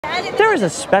There is a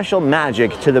special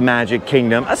magic to the Magic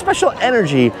Kingdom, a special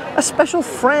energy, a special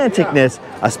franticness,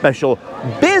 a special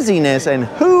busyness, and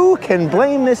who can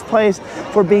blame this place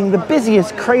for being the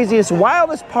busiest, craziest,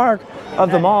 wildest park of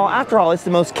them all? After all, it's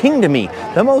the most kingdomy,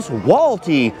 the most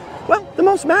Walty, well, the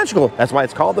most magical. That's why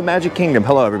it's called the Magic Kingdom.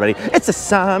 Hello, everybody. It's a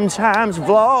sometimes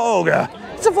vlog.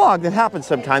 It's a vlog that happens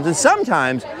sometimes, and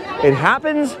sometimes it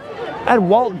happens at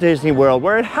Walt Disney World,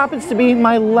 where it happens to be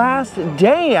my last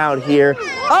day out here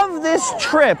of this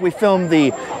trip. We filmed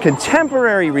the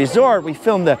Contemporary Resort, we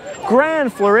filmed the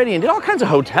Grand Floridian, did all kinds of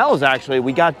hotels actually.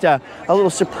 We got a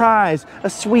little surprise, a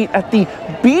suite at the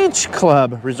Beach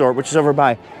Club Resort, which is over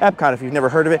by Epcot if you've never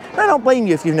heard of it. And I don't blame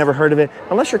you if you've never heard of it,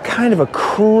 unless you're kind of a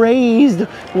crazed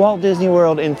Walt Disney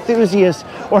World enthusiast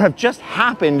or have just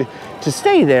happened to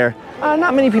stay there.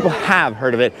 Not many people have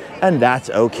heard of it, and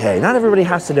that's okay. Not everybody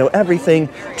has to know everything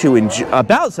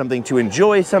about something to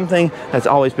enjoy something. That's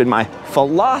always been my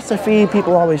philosophy.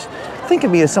 People always think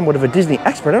of me as somewhat of a Disney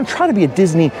expert. I don't try to be a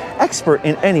Disney expert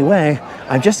in any way.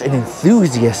 I'm just an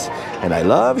enthusiast, and I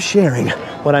love sharing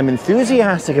what I'm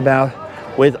enthusiastic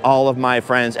about with all of my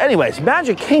friends. Anyways,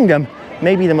 Magic Kingdom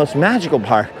may be the most magical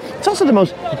park. It's also the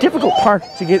most difficult park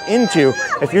to get into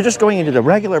if you're just going into the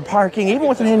regular parking, even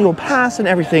with an annual pass and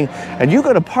everything, and you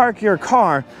go to park your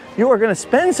car, you are gonna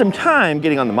spend some time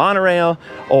getting on the monorail,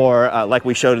 or like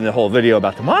we showed in the whole video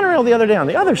about the monorail the other day on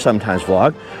the other Sometimes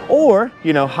vlog, or,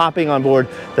 you know, hopping on board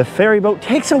the ferry boat.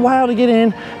 Takes a while to get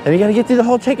in, then you gotta get through the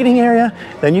whole ticketing area,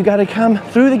 then you gotta come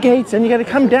through the gates, and you gotta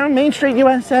come down Main Street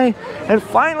USA, and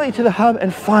finally to the hub,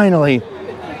 and finally,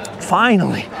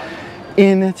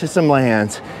 into some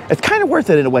lands. It's kind of worth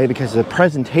it in a way because the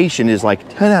presentation is like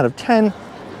 10 out of 10.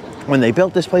 When they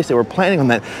built this place, they were planning on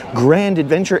that grand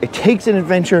adventure. It takes an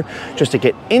adventure just to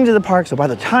get into the park. So by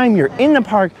the time you're in the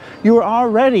park, you are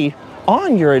already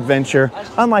on your adventure,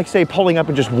 unlike say pulling up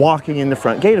and just walking in the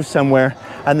front gate of somewhere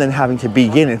and then having to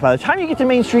begin it. By the time you get to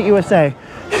Main Street USA,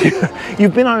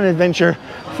 you've been on an adventure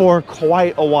for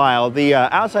quite a while. The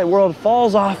outside world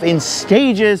falls off in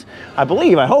stages. I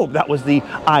hope that was the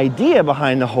idea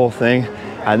behind the whole thing.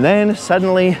 And then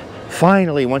suddenly,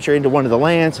 finally, once you're into one of the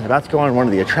lands and about to go on one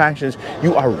of the attractions,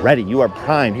 you are ready, you are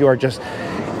primed, you are just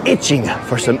itching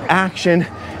for some action.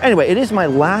 Anyway, it is my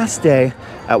last day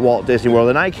at Walt Disney World,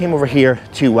 and I came over here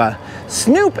to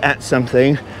snoop at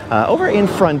something over in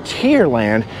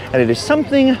Frontierland, and it is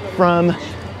something from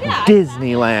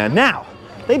Disneyland. Now,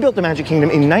 they built the Magic Kingdom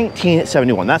in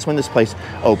 1971. That's when this place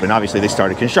opened. Obviously, they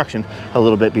started construction a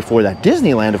little bit before that.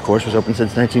 Disneyland, of course, was open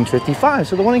since 1955.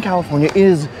 So the one in California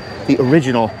is the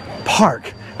original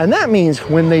park. And that means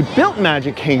when they built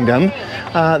Magic Kingdom,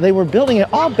 they were building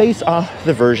it all based off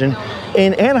the version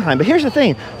in Anaheim. But here's the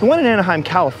thing, the one in Anaheim,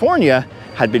 California,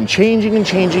 had been changing and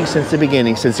changing since the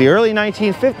beginning, since the early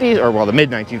 1950s, or well, the mid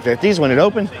 1950s when it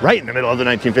opened, right in the middle of the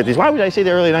 1950s. Why would I say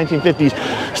the early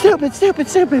 1950s? Stupid, stupid,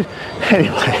 stupid.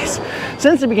 Anyways,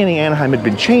 since the beginning, Anaheim had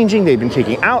been changing. They'd been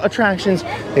taking out attractions.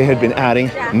 They had been adding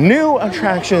new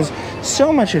attractions.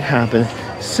 So much had happened.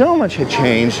 So much had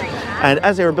changed. And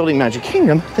as they were building Magic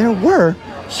Kingdom, there were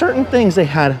certain things they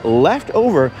had left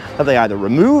over that they either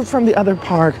removed from the other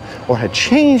park or had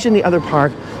changed in the other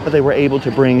park that they were able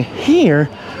to bring here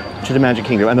to the Magic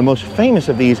Kingdom. And the most famous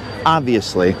of these,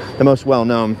 obviously, the most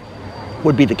well-known,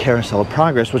 would be the Carousel of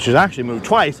Progress, which was actually moved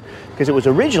twice because it was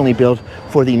originally built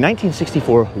for the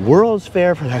 1964 World's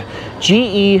Fair for the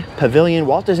GE Pavilion.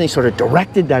 Walt Disney sort of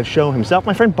directed that show himself.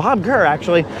 My friend Bob Gurr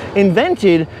actually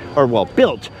invented, or well,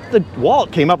 built.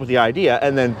 Walt came up with the idea,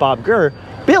 and then Bob Gurr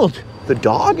built the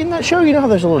dog in that show. You know how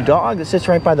there's a little dog that sits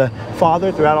right by the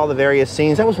father throughout all the various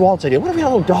scenes? That was Walt's idea. What if we had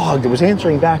a little dog that was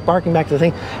answering back, barking back to the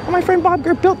thing? And my friend Bob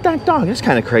Gurr built that dog. It's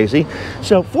kind of crazy.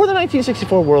 So for the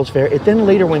 1964 World's Fair, it then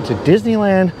later went to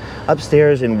Disneyland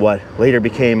upstairs in what later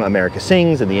became America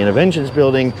Sings and the Interventions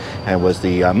building, and was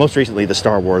the most recently the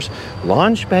Star Wars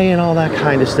launch bay and all that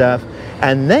kind of stuff.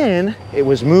 And then it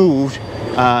was moved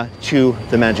to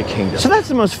the Magic Kingdom. So that's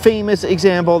the most famous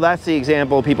example. That's the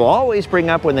example people always bring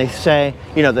up when they say,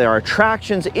 you know, there are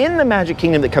attractions in the Magic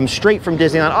Kingdom that come straight from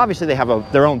Disneyland. Obviously they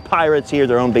have their own Pirates here,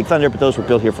 their own Big Thunder, but those were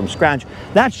built here from scratch.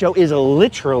 That show is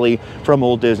literally from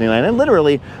old Disneyland and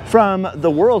literally from the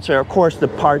World's Fair. Of course, the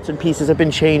parts and pieces have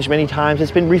been changed many times.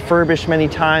 It's been refurbished many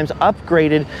times,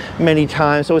 upgraded many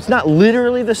times. So it's not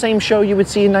literally the same show you would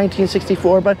see in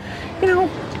 1964, but you know,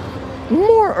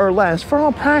 more or less, for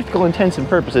all practical intents and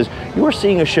purposes, you are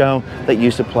seeing a show that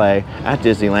used to play at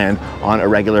Disneyland on a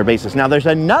regular basis. Now, there's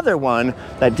another one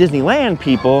that Disneyland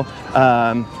people,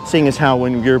 seeing as how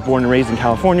when you're born and raised in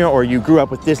California, or you grew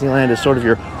up with Disneyland as sort of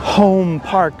your home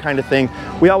park kind of thing,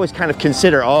 we always kind of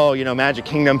consider, oh, you know, Magic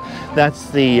Kingdom, that's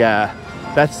the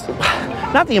that's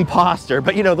not the imposter,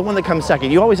 but you know, the one that comes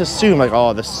second. You always assume like,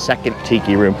 oh, the second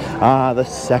Tiki Room, the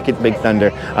second Big Thunder,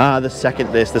 the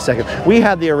second this, the second. We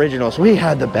had the originals, we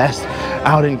had the best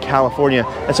out in California.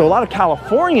 And so a lot of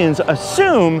Californians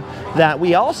assume that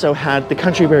we also had the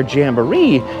Country Bear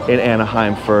Jamboree in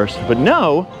Anaheim first, but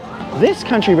no, this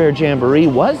Country Bear Jamboree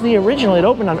was the original. It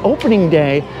opened on opening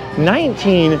day,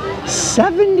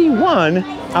 1971,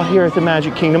 out here at the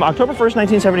Magic Kingdom, October 1st,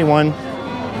 1971.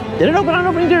 Did it open on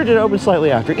opening day or did it open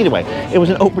slightly after? Either way, it was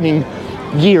an opening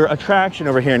year attraction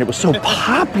over here, and it was so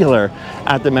popular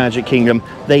at the Magic Kingdom,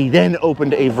 they then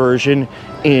opened a version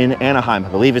in Anaheim. I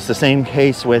believe it's the same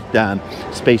case with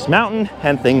Space Mountain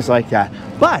and things like that.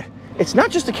 But it's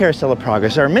not just the Carousel of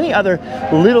Progress. There are many other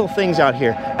little things out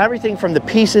here. Everything from the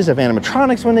pieces of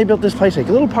animatronics when they built this place, like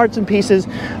little parts and pieces,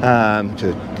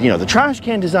 to, you know, the trash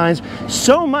can designs.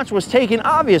 So much was taken,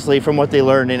 obviously, from what they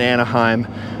learned in Anaheim.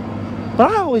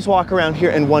 But I always walk around here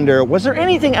and wonder, was there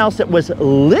anything else that was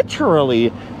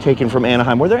literally taken from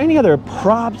Anaheim? Were there any other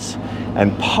props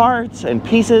and parts and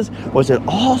pieces? Was it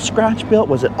all scratch built?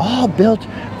 Was it all built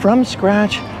from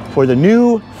scratch for the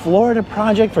new Florida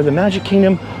project for the Magic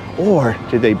Kingdom? Or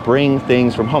did they bring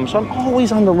things from home? So I'm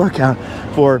always on the lookout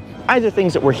for either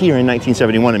things that were here in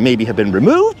 1971 and maybe have been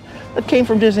removed that came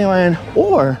from Disneyland,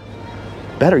 or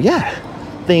better yet,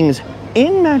 things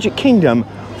in Magic Kingdom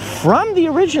from the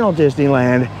original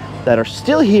Disneyland that are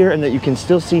still here and that you can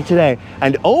still see today.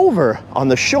 And over on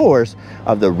the shores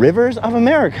of the rivers of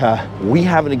America, we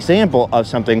have an example of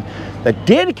something that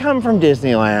did come from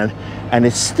Disneyland and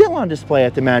is still on display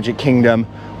at the Magic Kingdom,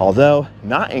 although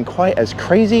not in quite as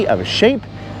crazy of a shape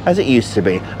as it used to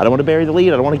be. I don't want to bury the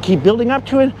lead. I don't want to keep building up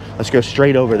to it. Let's go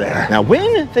straight over there. Now,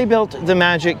 when they built the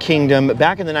Magic Kingdom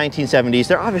back in the 1970s,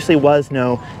 there obviously was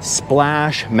no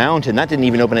Splash Mountain. That didn't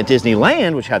even open at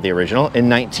Disneyland, which had the original, in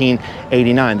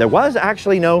 1989. There was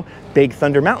actually no Big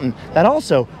Thunder Mountain. That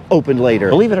also opened later.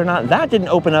 Believe it or not, that didn't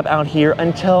open up out here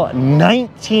until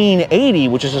 1980,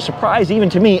 which is a surprise even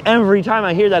to me. Every time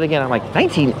I hear that again, I'm like,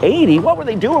 1980? What were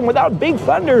they doing without Big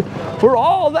Thunder for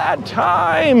all that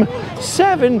time?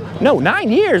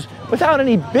 9 years without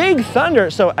any Big Thunder.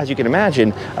 So as you can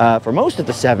imagine, for most of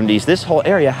the 70s, this whole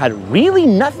area had really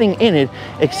nothing in it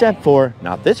except for,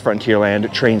 not this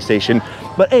Frontierland train station,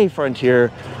 but a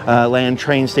Frontierland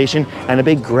train station and a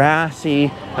big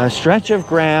grassy stretch of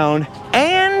ground.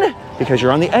 And because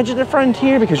you're on the edge of the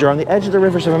frontier, because you're on the edge of the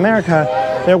rivers of America,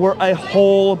 there were a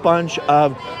whole bunch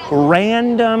of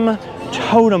random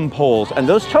totem poles. And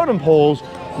those totem poles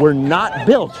were not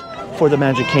built for the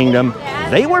Magic Kingdom.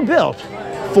 They were built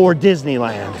for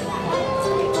Disneyland.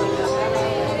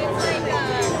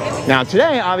 Now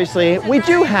today, obviously, we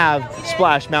do have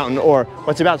Splash Mountain, or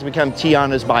what's about to become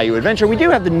Tiana's Bayou Adventure. We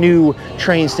do have the new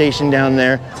train station down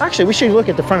there. Actually, we should look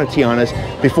at the front of Tiana's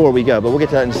before we go, but we'll get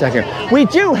to that in a second. We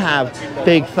do have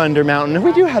Big Thunder Mountain.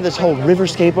 We do have this whole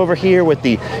riverscape over here with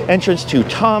the entrance to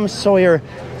Tom Sawyer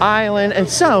Island. And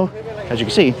so, as you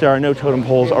can see, there are no totem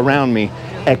poles around me,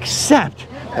 except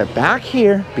back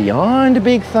here beyond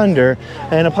Big Thunder,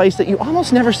 and a place that you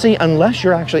almost never see unless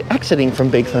you're actually exiting from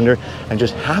Big Thunder and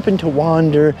just happen to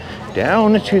wander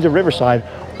down to the riverside,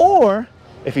 or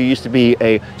if you used to be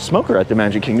a smoker at the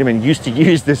Magic Kingdom and used to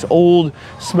use this old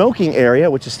smoking area,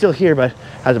 which is still here but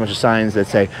has a bunch of signs that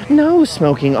say no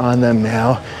smoking on them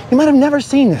now. You might have never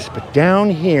seen this, but down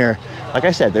here, like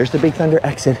I said, there's the Big Thunder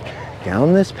exit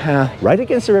down this path right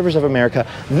against the rivers of America,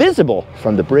 visible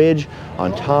from the bridge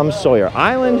on Tom Sawyer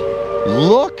Island.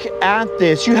 Look at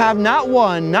this. You have not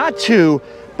one, not two,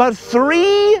 but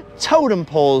 3 totem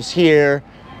poles here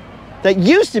that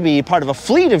used to be part of a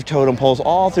fleet of totem poles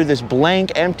all through this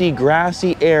blank, empty,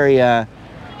 grassy area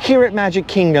here at Magic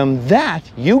Kingdom that,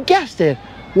 you guessed it,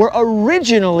 were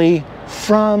originally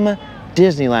from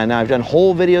Disneyland. Now, I've done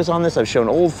whole videos on this. I've shown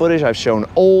old footage. I've shown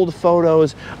old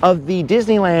photos of the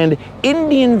Disneyland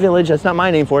Indian Village. That's not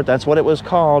my name for it. That's what it was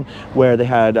called, where they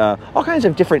had all kinds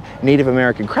of different Native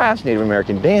American crafts, Native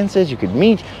American dances. You could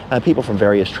meet people from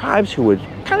various tribes who would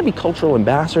kind of be cultural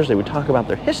ambassadors. They would talk about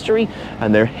their history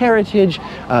and their heritage,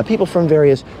 people from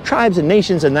various tribes and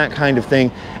nations and that kind of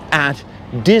thing at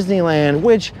Disneyland,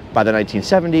 which by the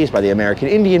 1970s, by the American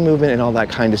Indian movement and all that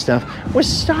kind of stuff, was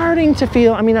starting to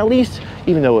feel, I mean, at least,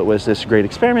 even though it was this great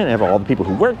experiment, and all the people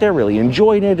who worked there really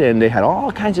enjoyed it, and they had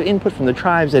all kinds of input from the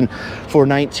tribes, and for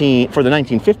the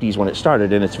 1950s when it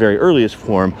started in its very earliest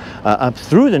form, up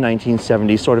through the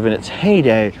 1970s, sort of in its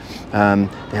heyday,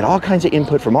 they had all kinds of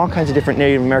input from all kinds of different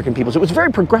Native American peoples. It was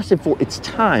very progressive for its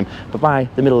time, but by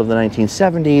the middle of the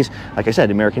 1970s, like I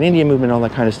said, American Indian movement, all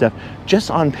that kind of stuff,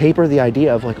 just on paper, the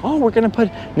idea of like, oh, we're gonna put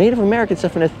Native American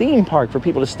stuff in a theme park for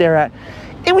people to stare at,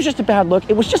 it was just a bad look.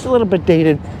 It was just a little bit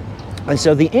dated. And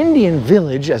so the Indian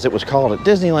Village, as it was called at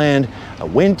Disneyland,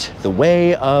 went the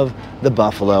way of the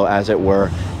buffalo, as it were,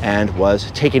 and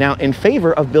was taken out in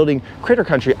favor of building Critter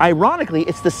Country. Ironically,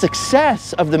 it's the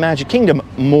success of the Magic Kingdom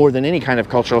more than any kind of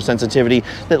cultural sensitivity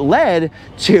that led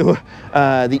to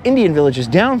the Indian Village's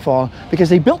downfall, because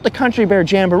they built the Country Bear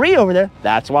Jamboree over there.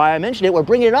 That's why I mentioned it. We're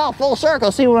bringing it all full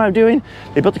circle. See what I'm doing?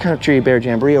 They built the Country Bear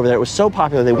Jamboree over there. It was so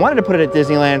popular, they wanted to put it at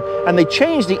Disneyland, and they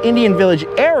changed the Indian Village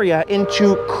area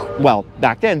into, well,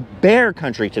 back then, Bear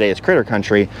Country. Today it's Critter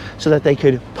Country, so that they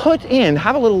could put in,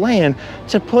 have a little land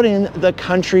to put in the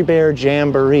Country Bear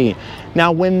Jamboree.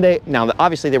 Now,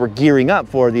 obviously they were gearing up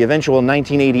for the eventual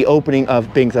 1980 opening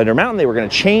of Big Thunder Mountain. They were going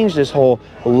to change this whole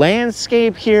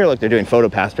landscape here. Look, they're doing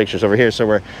PhotoPass pictures over here, so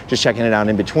we're just checking it out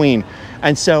in between.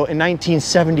 And so in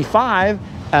 1975,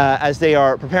 as they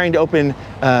are preparing to open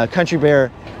Country Bear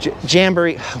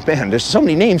Jamboree, oh man, there's so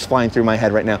many names flying through my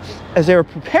head right now. As they were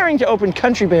preparing to open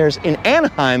Country Bears in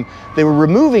Anaheim, they were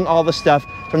removing all the stuff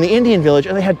from the Indian Village,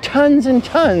 and they had tons and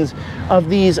tons of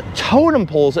these totem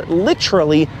poles that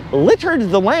literally littered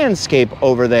the landscape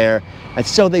over there. And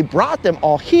so they brought them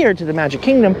all here to the Magic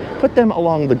Kingdom, put them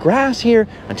along the grass here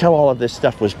until all of this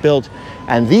stuff was built.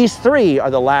 And these three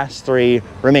are the last three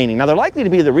remaining. Now, they're likely to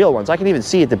be the real ones. I can even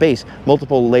see at the base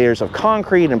multiple layers of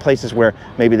concrete and places where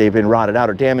maybe they've been rotted out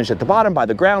or damaged at the bottom by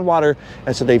the groundwater,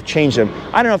 and so they've changed them.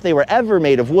 I don't know if they were ever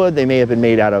made of wood. They may have been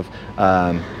made out of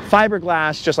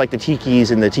fiberglass, just like the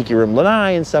Tikis in the Tiki Room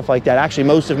Lanai and stuff like that. Actually,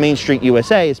 most of Main Street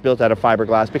USA is built out of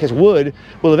fiberglass, because wood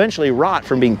will eventually rot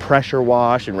from being pressure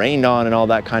washed and rained on and all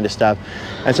that kind of stuff.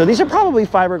 And so these are probably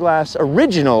fiberglass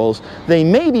originals. They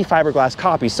may be fiberglass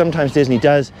copies. Sometimes Disney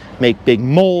does make big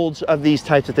molds of these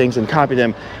types of things and copy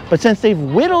them. But since they've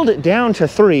whittled it down to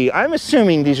three, I'm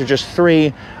assuming these are just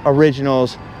three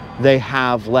originals they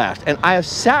have left. And I have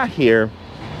sat here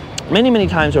many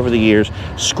times over the years,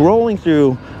 scrolling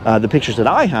through the pictures that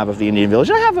I have of the Indian Village.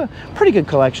 And I have a pretty good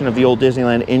collection of the old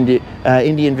Disneyland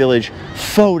Indian Village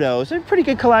photos. A pretty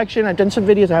good collection. I've done some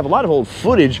videos. I have a lot of old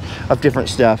footage of different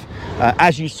stuff,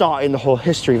 as you saw in the whole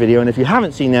history video. And if you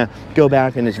haven't seen that, go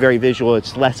back, and it's very visual.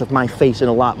 It's less of my face and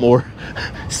a lot more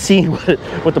seeing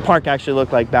what the park actually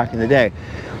looked like back in the day.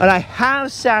 And I have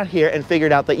sat here and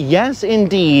figured out that yes,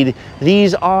 indeed,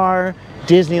 these are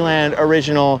Disneyland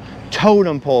original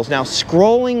totem poles. Now,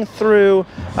 scrolling through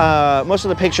most of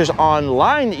the pictures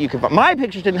online that you can find, my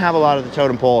pictures didn't have a lot of the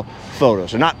totem pole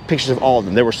photos, or not pictures of all of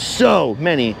them. There were so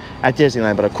many at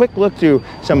Disneyland, but a quick look through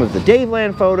some of the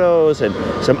Daveland photos and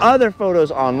some other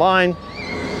photos online,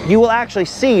 you will actually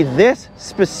see this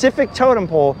specific totem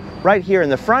pole right here in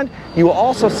the front. You will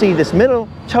also see this middle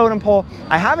totem pole.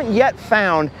 I haven't yet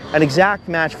found an exact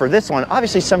match for this one.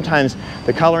 Obviously, sometimes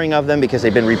the coloring of them, because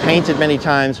they've been repainted many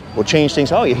times, will change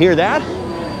things. Oh, you hear that?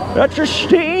 That's your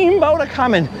steamboat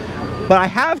a-coming. But I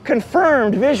have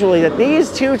confirmed visually that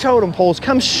these two totem poles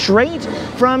come straight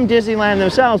from Disneyland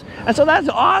themselves. And so that's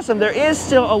awesome. There is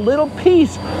still a little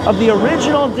piece of the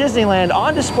original Disneyland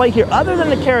on display here, other than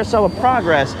the Carousel of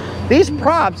Progress. These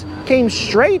props came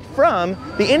straight from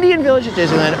the Indian Village at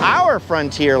Disneyland, our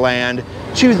Frontierland,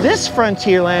 to this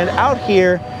Frontierland out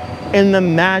here in the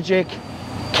Magic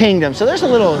Kingdom. So there's a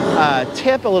little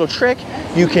tip, a little trick.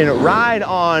 You can ride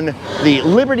on the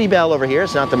Liberty Bell over here.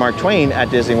 It's not the Mark Twain at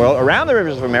Disney World. Around the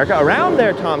rivers of America, around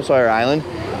there Tom Sawyer Island,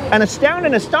 and astound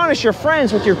and astonish your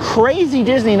friends with your crazy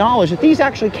Disney knowledge that these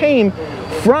actually came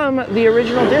from the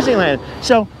original Disneyland.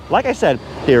 So, like I said,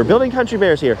 they were building Country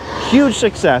Bears here. Huge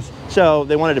success. So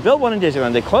they wanted to build one in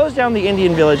Disneyland. They closed down the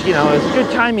Indian Village. You know, it was good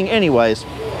timing anyways.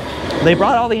 They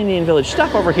brought all the Indian Village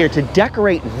stuff over here to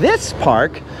decorate this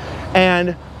park.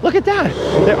 And look at that.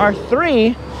 There are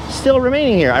three still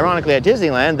remaining here. Ironically, at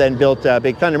Disneyland, then built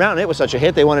Big Thunder Mountain. It was such a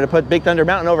hit, they wanted to put Big Thunder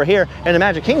Mountain over here in the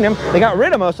Magic Kingdom. They got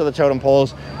rid of most of the totem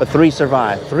poles, but three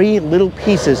survived. Three little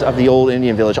pieces of the old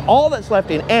Indian Village. All that's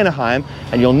left in Anaheim,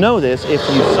 and you'll know this if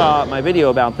you saw my video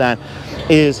about that,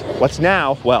 is what's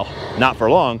now, well, not for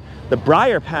long, the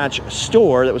Briar Patch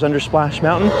store that was under Splash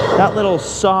Mountain. That little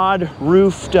sod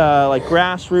roofed, like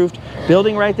grass roofed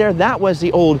building right there, that was the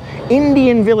old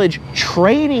Indian Village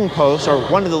trading post, or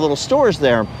one of the little stores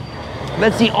there.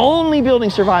 That's the only building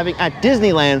surviving at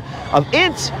Disneyland of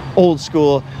its old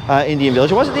school Indian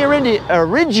Village. It wasn't the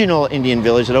original Indian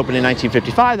Village that opened in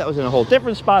 1955. That was in a whole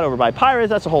different spot over by Pirates.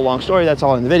 That's a whole long story. That's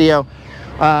all in the video.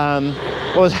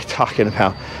 What was I talking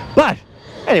about? But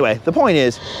anyway, the point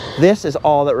is, this is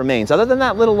all that remains. Other than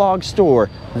that little log store,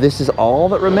 this is all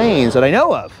that remains that I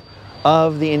know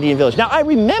of the Indian Village. Now, I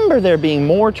remember there being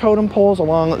more totem poles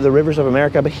along the rivers of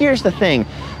America, but here's the thing.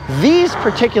 These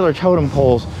particular totem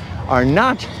poles are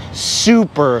not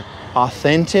super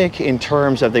authentic in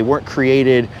terms of they weren't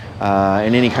created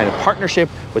in any kind of partnership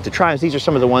with the tribes. These are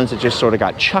some of the ones that just sort of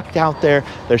got chucked out there.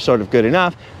 They're sort of good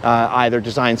enough. Either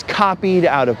designs copied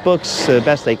out of books the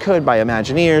best they could by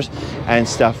Imagineers and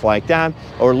stuff like that.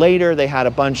 Or later they had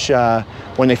a bunch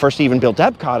when they first even built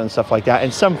Epcot and stuff like that,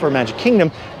 and some for Magic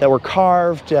Kingdom that were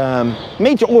carved,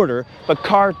 made to order, but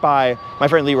carved by my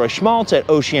friend Leroy Schmaltz at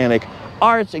Oceanic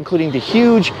Arts, including the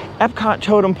huge Epcot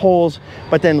totem poles.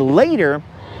 But then later,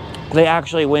 they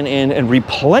actually went in and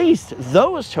replaced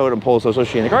those totem poles, those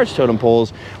Oceanic Arts totem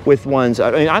poles, with ones,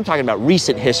 I mean, I'm talking about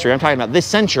recent history, I'm talking about this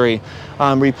century,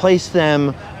 replaced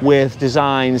them with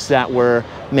designs that were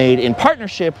made in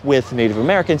partnership with Native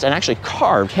Americans and actually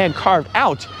carved, hand carved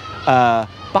out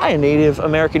by a Native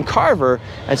American carver,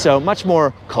 and so much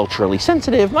more culturally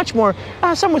sensitive, much more,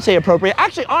 some would say appropriate.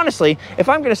 Actually, honestly, if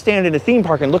I'm gonna stand in a theme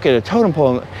park and look at a totem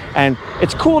pole, and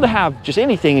it's cool to have just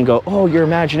anything and go, oh, your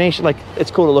imagination, like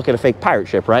it's cool to look at a fake pirate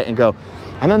ship, right? And go,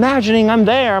 I'm imagining I'm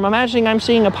there, I'm imagining I'm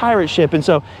seeing a pirate ship. And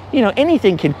so, you know,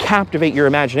 anything can captivate your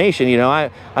imagination. You know,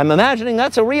 I'm imagining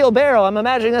that's a real barrel, I'm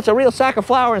imagining that's a real sack of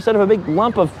flour instead of a big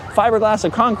lump of fiberglass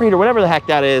of concrete or whatever the heck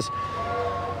that is.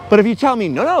 But if you tell me,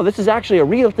 no, this is actually a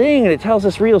real thing and it tells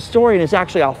this real story and it's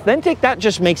actually authentic, that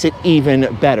just makes it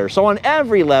even better. So on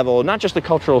every level, not just the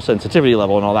cultural sensitivity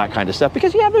level and all that kind of stuff,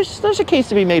 because yeah, there's a case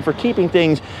to be made for keeping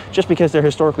things just because they're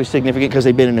historically significant because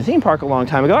they've been in a theme park a long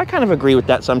time ago. I kind of agree with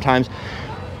that sometimes.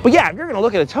 But yeah, if you're gonna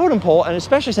look at a totem pole, and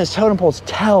especially since totem poles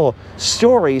tell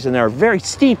stories and they're very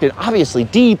steeped in obviously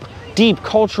deep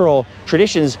cultural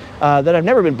traditions that have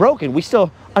never been broken, we still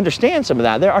understand some of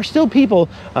that. There are still people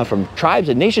from tribes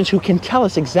and nations who can tell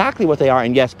us exactly what they are.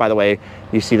 And yes, by the way,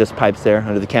 you see those pipes there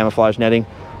under the camouflage netting.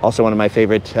 Also one of my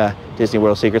favorite Disney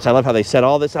World secrets. I love how they set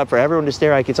all this up for everyone to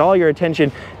stare at. Gets all your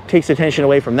attention, takes attention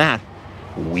away from that.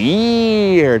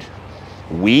 Weird.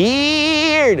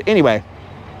 Anyway,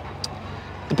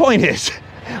 the point is,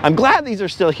 I'm glad these are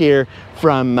still here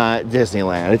from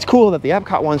Disneyland. It's cool that the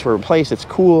Epcot ones were replaced. It's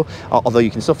cool, although you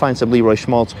can still find some Leroy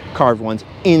Schmaltz carved ones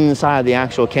inside the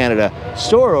actual Canada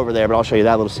store over there, but I'll show you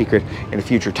that little secret in a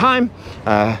future time.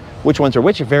 Which ones are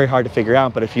which are very hard to figure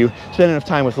out, but if you spend enough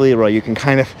time with Leroy, you can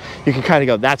kind of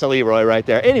go, that's a Leroy right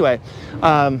there. Anyway,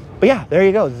 but yeah, there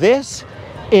you go. This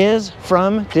is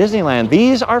from Disneyland.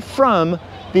 These are from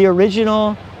the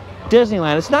original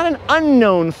Disneyland. It's not an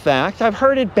unknown fact. I've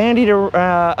heard it bandied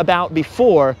about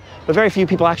before, but very few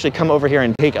people actually come over here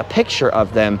and take a picture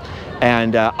of them.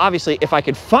 And obviously, if I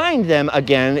could find them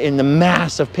again in the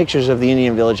mass of pictures of the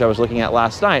Indian Village I was looking at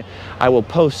last night, I will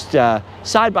post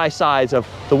side-by-sides of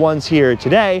the ones here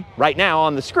today, right now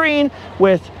on the screen,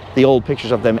 with the old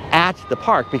pictures of them at the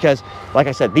park, because like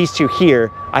I said, these two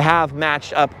here I have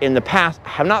matched up in the past. I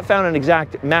have not found an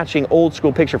exact matching old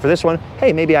school picture for this one.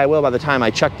 Hey, maybe I will by the time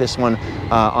I chuck this one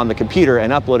on the computer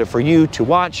and upload it for you to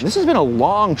watch. This has been a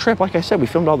long trip. Like I said, we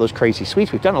filmed all those crazy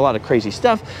suites. We've done a lot of crazy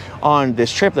stuff on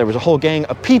this trip. There was a whole gang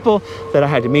of people that I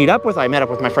had to meet up with. I met up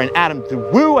with my friend Adam the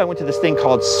Woo. I went to this thing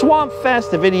called Swamp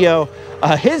Fest. The video,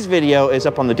 his video is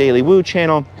up on the Daily Woo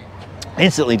channel.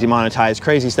 Instantly demonetized,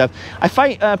 crazy stuff. I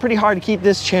fight pretty hard to keep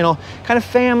this channel kind of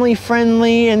family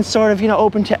friendly and sort of, you know,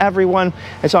 open to everyone.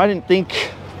 And so I didn't think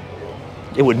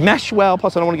it would mesh well.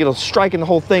 Plus I don't want to get a strike in the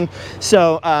whole thing.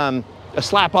 So a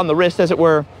slap on the wrist, as it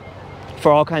were,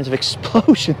 for all kinds of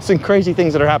explosions and crazy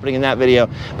things that are happening in that video.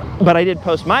 But I did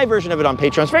post my version of it on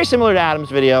Patreon. It's very similar to Adam's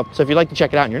video. So if you'd like to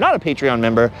check it out and you're not a Patreon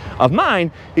member of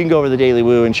mine, you can go over to the Daily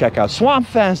Woo and check out Swamp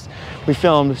Fest. We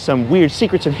filmed some weird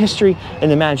secrets of history in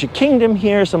the Magic Kingdom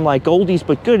here, some like oldies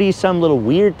but goodies, some little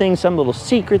weird things, some little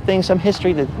secret things, some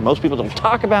history that most people don't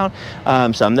talk about,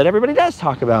 some that everybody does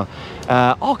talk about.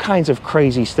 All kinds of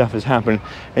crazy stuff has happened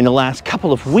in the last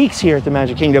couple of weeks here at the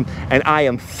Magic Kingdom, and I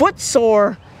am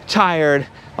footsore, tired.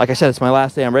 Like I said, it's my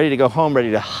last day. I'm ready to go home,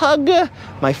 ready to hug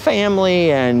my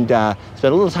family and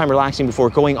spend a little time relaxing before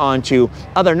going on to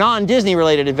other non-Disney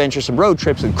related adventures, some road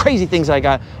trips and crazy things I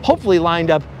got hopefully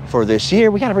lined up for this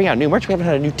year. We got to bring out new merch. We haven't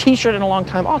had a new t-shirt in a long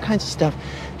time, all kinds of stuff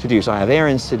to do. So I have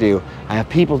errands to do. I have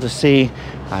people to see.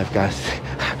 I've got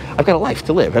a life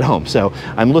to live at home. So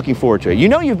I'm looking forward to it. You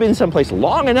know, you've been someplace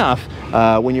long enough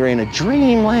when you're in a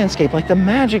dream landscape like the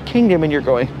Magic Kingdom and you're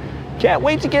going, can't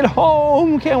wait to get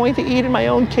home, can't wait to eat in my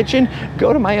own kitchen,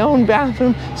 go to my own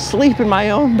bathroom, sleep in my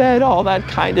own bed, all that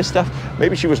kind of stuff.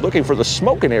 Maybe she was looking for the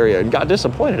smoking area and got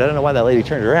disappointed. I don't know why that lady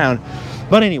turned around.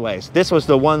 But anyways, this was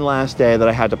the one last day that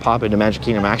I had to pop into Magic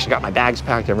Kingdom. I actually got my bags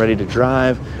packed. I'm ready to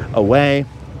drive away.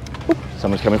 Oop,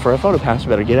 someone's coming for a photo pass.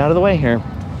 Better get out of the way here.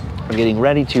 I'm getting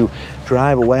ready to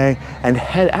drive away and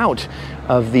head out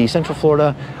of the Central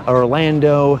Florida,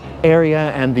 Orlando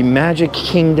area and the Magic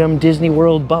Kingdom, Disney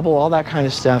World bubble, all that kind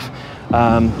of stuff.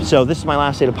 So this is my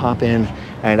last day to pop in,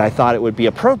 and I thought it would be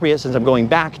appropriate, since I'm going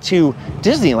back to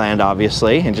Disneyland,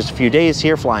 obviously, in just a few days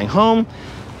here, flying home,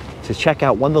 to check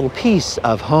out one little piece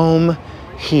of home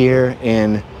here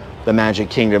in the Magic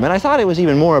Kingdom. And I thought it was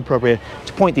even more appropriate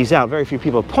to point these out. Very few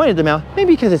people pointed them out,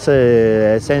 maybe because it's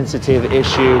a sensitive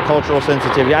issue, cultural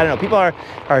sensitivity. I don't know, people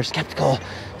are skeptical,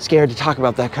 scared to talk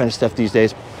about that kind of stuff these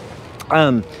days.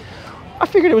 I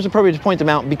figured it was appropriate to point them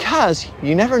out because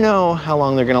you never know how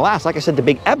long they're gonna last. Like I said, the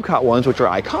big Epcot ones, which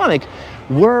are iconic,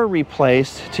 were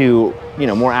replaced to, you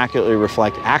know, more accurately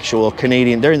reflect actual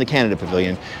Canadian, they're in the Canada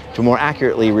Pavilion, to more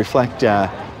accurately reflect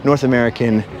North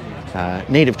American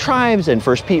native tribes and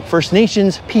First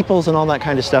Nations peoples and all that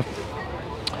kind of stuff.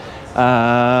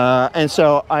 And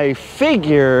so I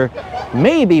figure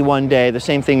maybe one day the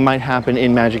same thing might happen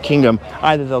in Magic Kingdom.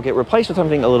 Either they'll get replaced with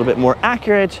something a little bit more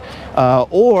accurate,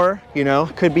 or, you know,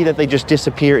 could be that they just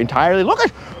disappear entirely. Look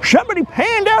at, somebody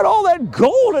panned out all that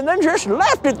gold and then just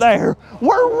left it there.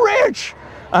 We're rich.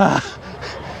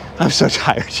 I'm so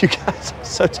tired, you guys, I'm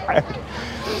so tired.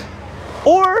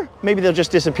 Or maybe they'll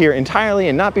just disappear entirely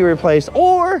and not be replaced,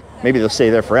 or maybe they'll stay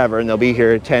there forever and they'll be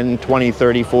here 10, 20,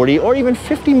 30, 40, or even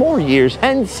 50 more years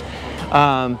hence.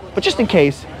 But just in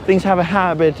case, things have a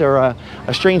habit or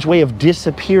a strange way of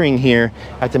disappearing here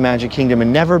at the Magic Kingdom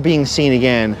and never being seen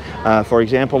again. For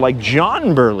example, like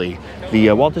John Burley,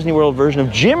 the Walt Disney World version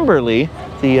of Jim Burley,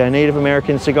 the Native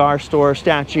American cigar store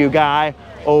statue guy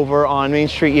over on Main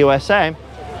Street, USA.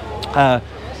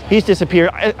 He's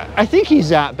disappeared. I think he's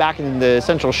back in the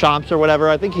central shops or whatever.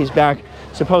 I think he's back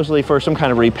supposedly for some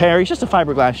kind of repair. He's just a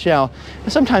fiberglass shell.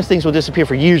 And sometimes things will disappear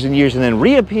for years and years and then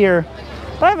reappear.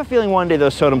 But I have a feeling one day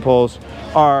those totem poles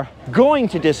are going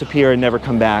to disappear and never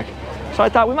come back. So I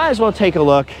thought we might as well take a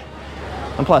look.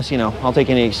 And plus, you know, I'll take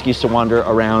any excuse to wander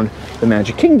around the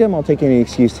Magic Kingdom. I'll take any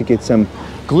excuse to get some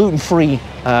gluten-free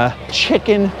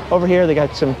chicken over here. They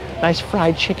got some nice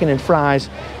fried chicken and fries.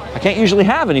 I can't usually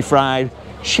have any fried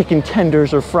chicken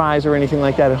tenders or fries or anything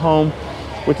like that at home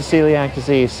with the celiac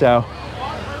disease. So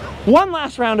one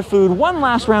last round of food, one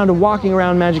last round of walking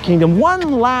around Magic Kingdom,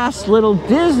 one last little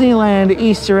Disneyland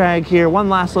Easter egg here, one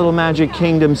last little Magic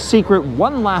Kingdom secret,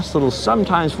 one last little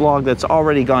sometimes vlog that's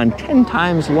already gone 10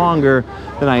 times longer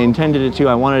than I intended it to.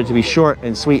 I wanted it to be short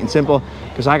and sweet and simple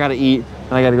because I gotta eat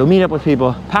and I gotta go meet up with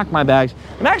people, pack my bags.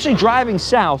 I'm actually driving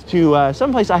south to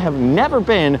someplace I have never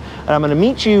been, and I'm gonna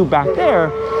meet you back there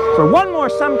for one more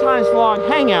sometimes vlog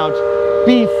hangout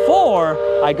before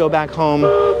I go back home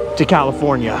to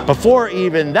California. Before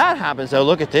even that happens though,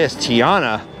 look at this,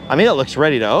 Tiana. I mean, it looks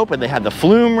ready to open. They had the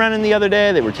flume running the other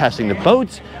day. They were testing the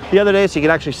boats the other day, so you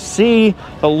could actually see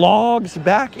the logs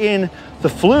back in the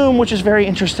flume, which is very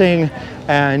interesting.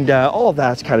 And all of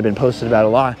that's kind of been posted about a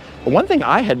lot. But one thing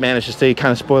I had managed to stay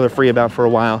kind of spoiler free about for a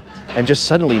while and just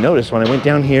suddenly noticed when I went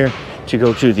down here to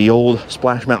go to the old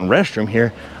Splash Mountain restroom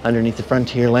here underneath the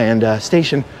Frontierland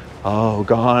station. Oh,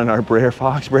 gone are Brer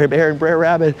Fox, Brer Bear, and Brer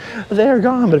Rabbit. They're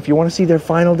gone, but if you want to see their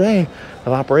final day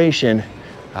of operation,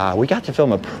 we got to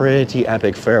film a pretty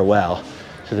epic farewell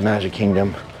to the Magic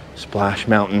Kingdom Splash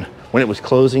Mountain when it was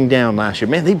closing down last year.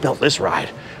 Man, they built this ride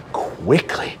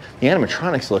quickly. The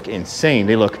animatronics look insane.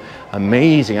 They look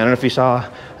amazing. I don't know if you saw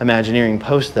Imagineering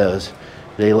post those.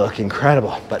 They look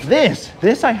incredible. But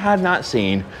this I had not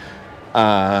seen.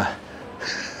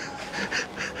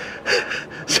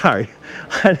 Sorry.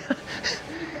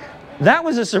 That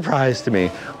was a surprise to me.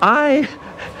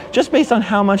 Just based on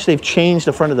how much they've changed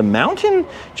the front of the mountain,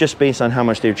 just based on how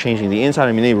much they're changing the inside,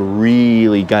 I mean, they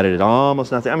really gutted it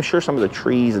almost nothing. I'm sure some of the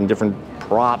trees and different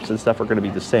props and stuff are gonna be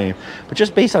the same, but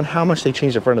just based on how much they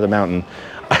changed the front of the mountain,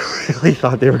 I really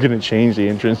thought they were gonna change the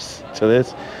entrance to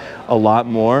this a lot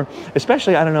more.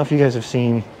 Especially, I don't know if you guys have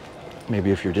seen,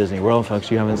 maybe if you're Disney World folks,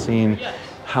 you haven't seen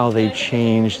how they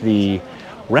changed the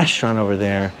restaurant over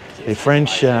there. The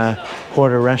French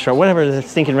Quarter restaurant, whatever the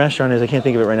stinking restaurant is, I can't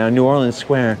think of it right now, New Orleans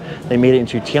Square. They made it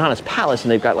into Tiana's Palace, and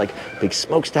they've got like big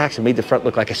smokestacks and made the front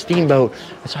look like a steamboat.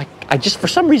 And so I just, for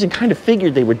some reason, kind of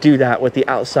figured they would do that with the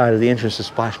outside of the entrance to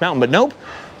Splash Mountain, but nope.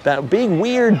 That big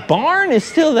weird barn is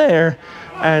still there,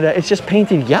 and it's just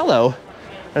painted yellow,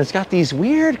 and it's got these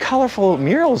weird colorful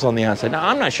murals on the outside. Now,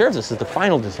 I'm not sure if this is the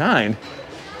final design.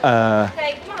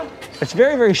 It's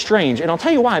very, very strange, and I'll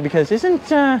tell you why, because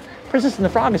isn't Princess and the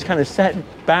Frog is kind of set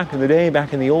back in the day,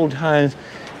 back in the old times,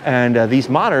 and these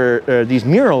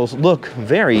murals look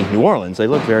very New Orleans. They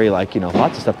look very like, you know,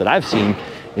 lots of stuff that I've seen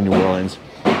in New Orleans,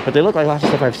 but they look like lots of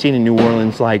stuff I've seen in New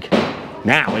Orleans like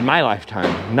now, in my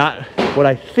lifetime, not what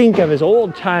I think of as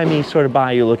old-timey sort of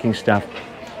bayou looking stuff.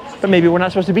 But maybe we're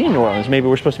not supposed to be in New Orleans. Maybe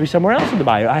we're supposed to be somewhere else in the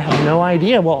bayou. I have no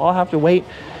idea. Well, I'll have to wait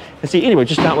and see. Anyway,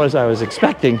 just not what I was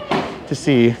expecting to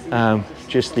see.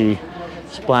 Just the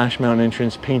Splash Mountain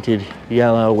entrance painted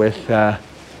yellow with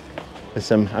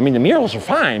some, I mean, the murals are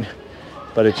fine,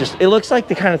 but it looks like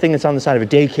the kind of thing that's on the side of a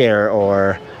daycare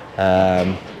or,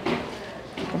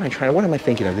 what am I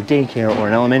thinking of? The daycare or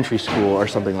an elementary school or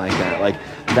something like that. Like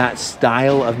that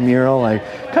style of mural, like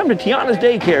come to Tiana's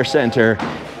daycare center.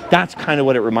 That's kind of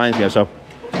what it reminds me of. So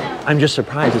I'm just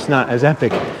surprised it's not as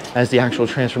epic as the actual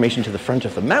transformation to the front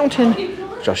of the mountain,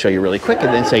 which I'll show you really quick and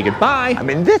then say goodbye. I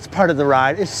mean, this part of the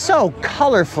ride is so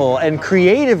colorful and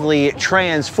creatively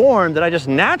transformed that I just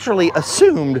naturally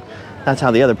assumed that's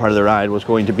how the other part of the ride was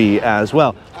going to be as well.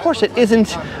 Of course it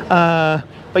isn't,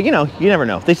 but you know, you never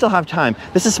know. They still have time.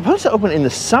 This is supposed to open in the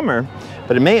summer,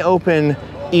 but it may open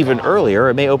even earlier.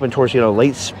 It may open towards, you know,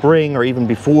 late spring or even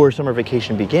before summer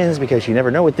vacation begins, because you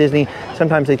never know with Disney.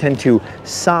 Sometimes they tend to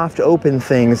soft open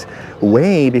things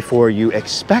way before you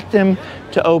expect them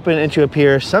to open and to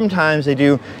appear. Sometimes they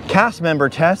do cast member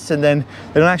tests and then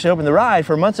they don't actually open the ride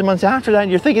for months and months after that.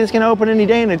 And you're thinking it's going to open any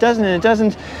day and it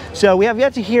doesn't. So we have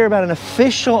yet to hear about an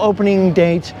official opening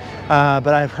date, but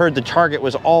I've heard the target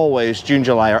was always June,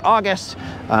 July, or August.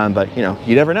 But you know,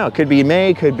 you never know. It could be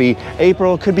May, could be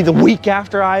April, could be the week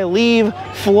after I leave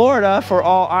Florida for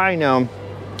all I know.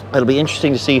 It'll be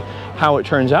interesting to see how it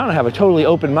turns out. I have a totally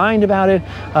open mind about it.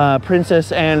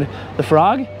 Princess and the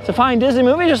Frog. It's a fine Disney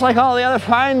movie, just like all the other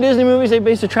fine Disney movies they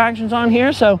base attractions on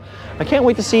here. So I can't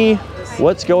wait to see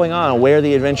what's going on, where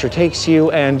the adventure takes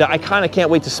you. And I kind of can't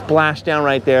wait to splash down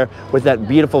right there with that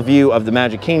beautiful view of the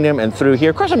Magic Kingdom and through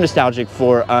here. Of course, I'm nostalgic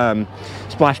for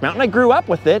Splash Mountain. I grew up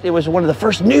with it. It was one of the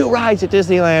first new rides at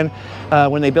Disneyland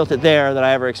when they built it there that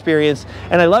I ever experienced.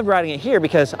 And I loved riding it here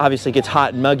because obviously it gets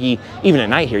hot and muggy. Even at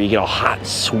night here, you get all hot and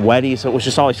sweaty. So it was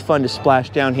just always fun to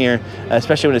splash down here,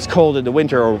 especially when it's cold in the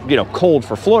winter, or, you know, cold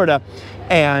for Florida.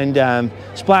 And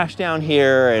splash down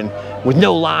here and with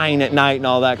no line at night and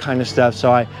all that kind of stuff. So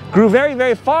I grew very,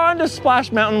 very fond of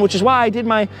Splash Mountain, which is why I did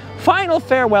my final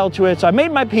farewell to it. So I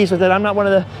made my peace with it. I'm not one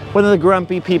of the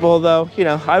grumpy people, though. You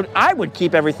know, I would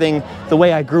keep everything the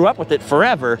way I grew up with it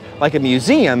forever, like a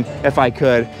museum, if I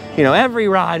could. You know, every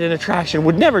ride and attraction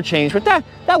would never change, but that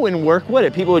wouldn't work, would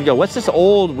it? People would go, what's this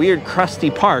old, weird,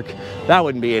 crusty park? That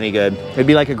wouldn't be any good. It'd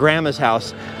be like a grandma's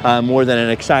house more than an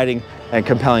exciting and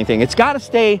compelling thing. It's got to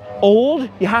stay old.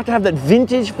 You have to have that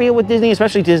vintage feel with Disney,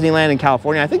 especially Disneyland in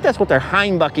California. I think that's what they're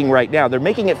Heimbucking right now. They're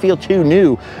making it feel too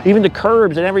new. Even the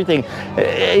curbs and everything,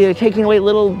 taking away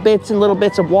little bits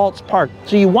of Walt's Park.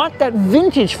 So you want that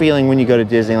vintage feeling when you go to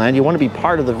Disneyland. You want to be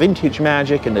part of the vintage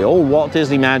magic and the old Walt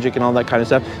Disney magic and all that kind of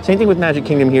stuff. Same thing with Magic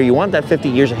Kingdom here. You want that 50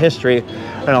 years of history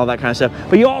and all that kind of stuff.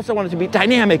 But you also want it to be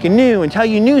dynamic and new and tell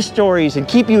you new stories and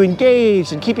keep you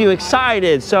engaged and keep you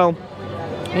excited. So,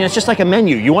 you know, it's just like a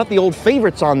menu. You want the old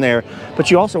favorites on there,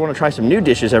 but you also want to try some new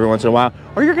dishes every once in a while,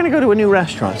 or you're going to go to a new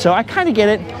restaurant. So I kind of get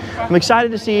it. I'm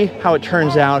excited to see how it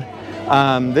turns out.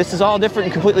 This is all different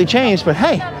and completely changed, but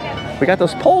hey, we got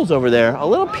those poles over there. A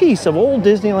little piece of old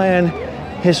Disneyland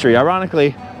history.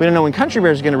 Ironically, we don't know when Country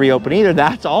Bear is going to reopen either.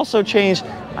 That's also changed.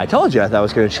 I told you I thought it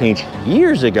was going to change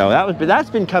years ago. That's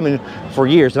been coming for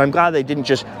years, and I'm glad they didn't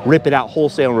just rip it out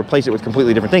wholesale and replace it with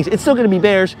completely different things. It's still going to be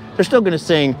bears. They're still going to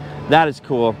sing. That is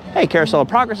cool. Hey, Carousel of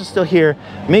Progress is still here.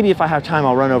 Maybe if I have time,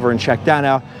 I'll run over and check that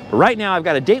out. But right now, I've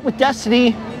got a date with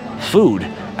Destiny, food,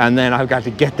 and then I've got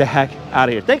to get the heck out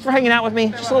of here. Thanks for hanging out with me.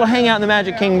 Just a little hangout in the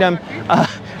Magic Kingdom.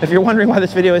 If you're wondering why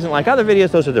this video isn't like other videos,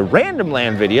 those are the Random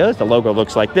Land videos. The logo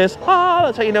looks like this. Oh,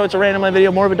 that's how you know it's a Random Land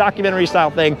video, more of a documentary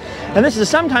style thing. And this is a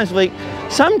sometimes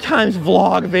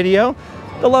vlog video.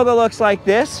 The logo looks like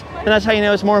this, and that's how you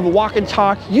know it's more of a walk and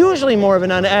talk, usually more of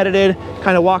an unedited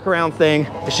kind of walk around thing.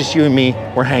 It's just you and me,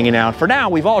 we're hanging out. For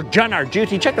now, we've all done our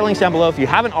duty. Check the links down below if you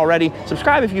haven't already.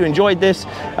 Subscribe if you enjoyed this.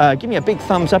 Give me a big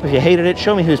thumbs up if you hated it.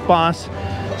 Show me who's boss.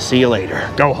 See you later.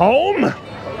 Go home,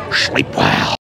 sleep well.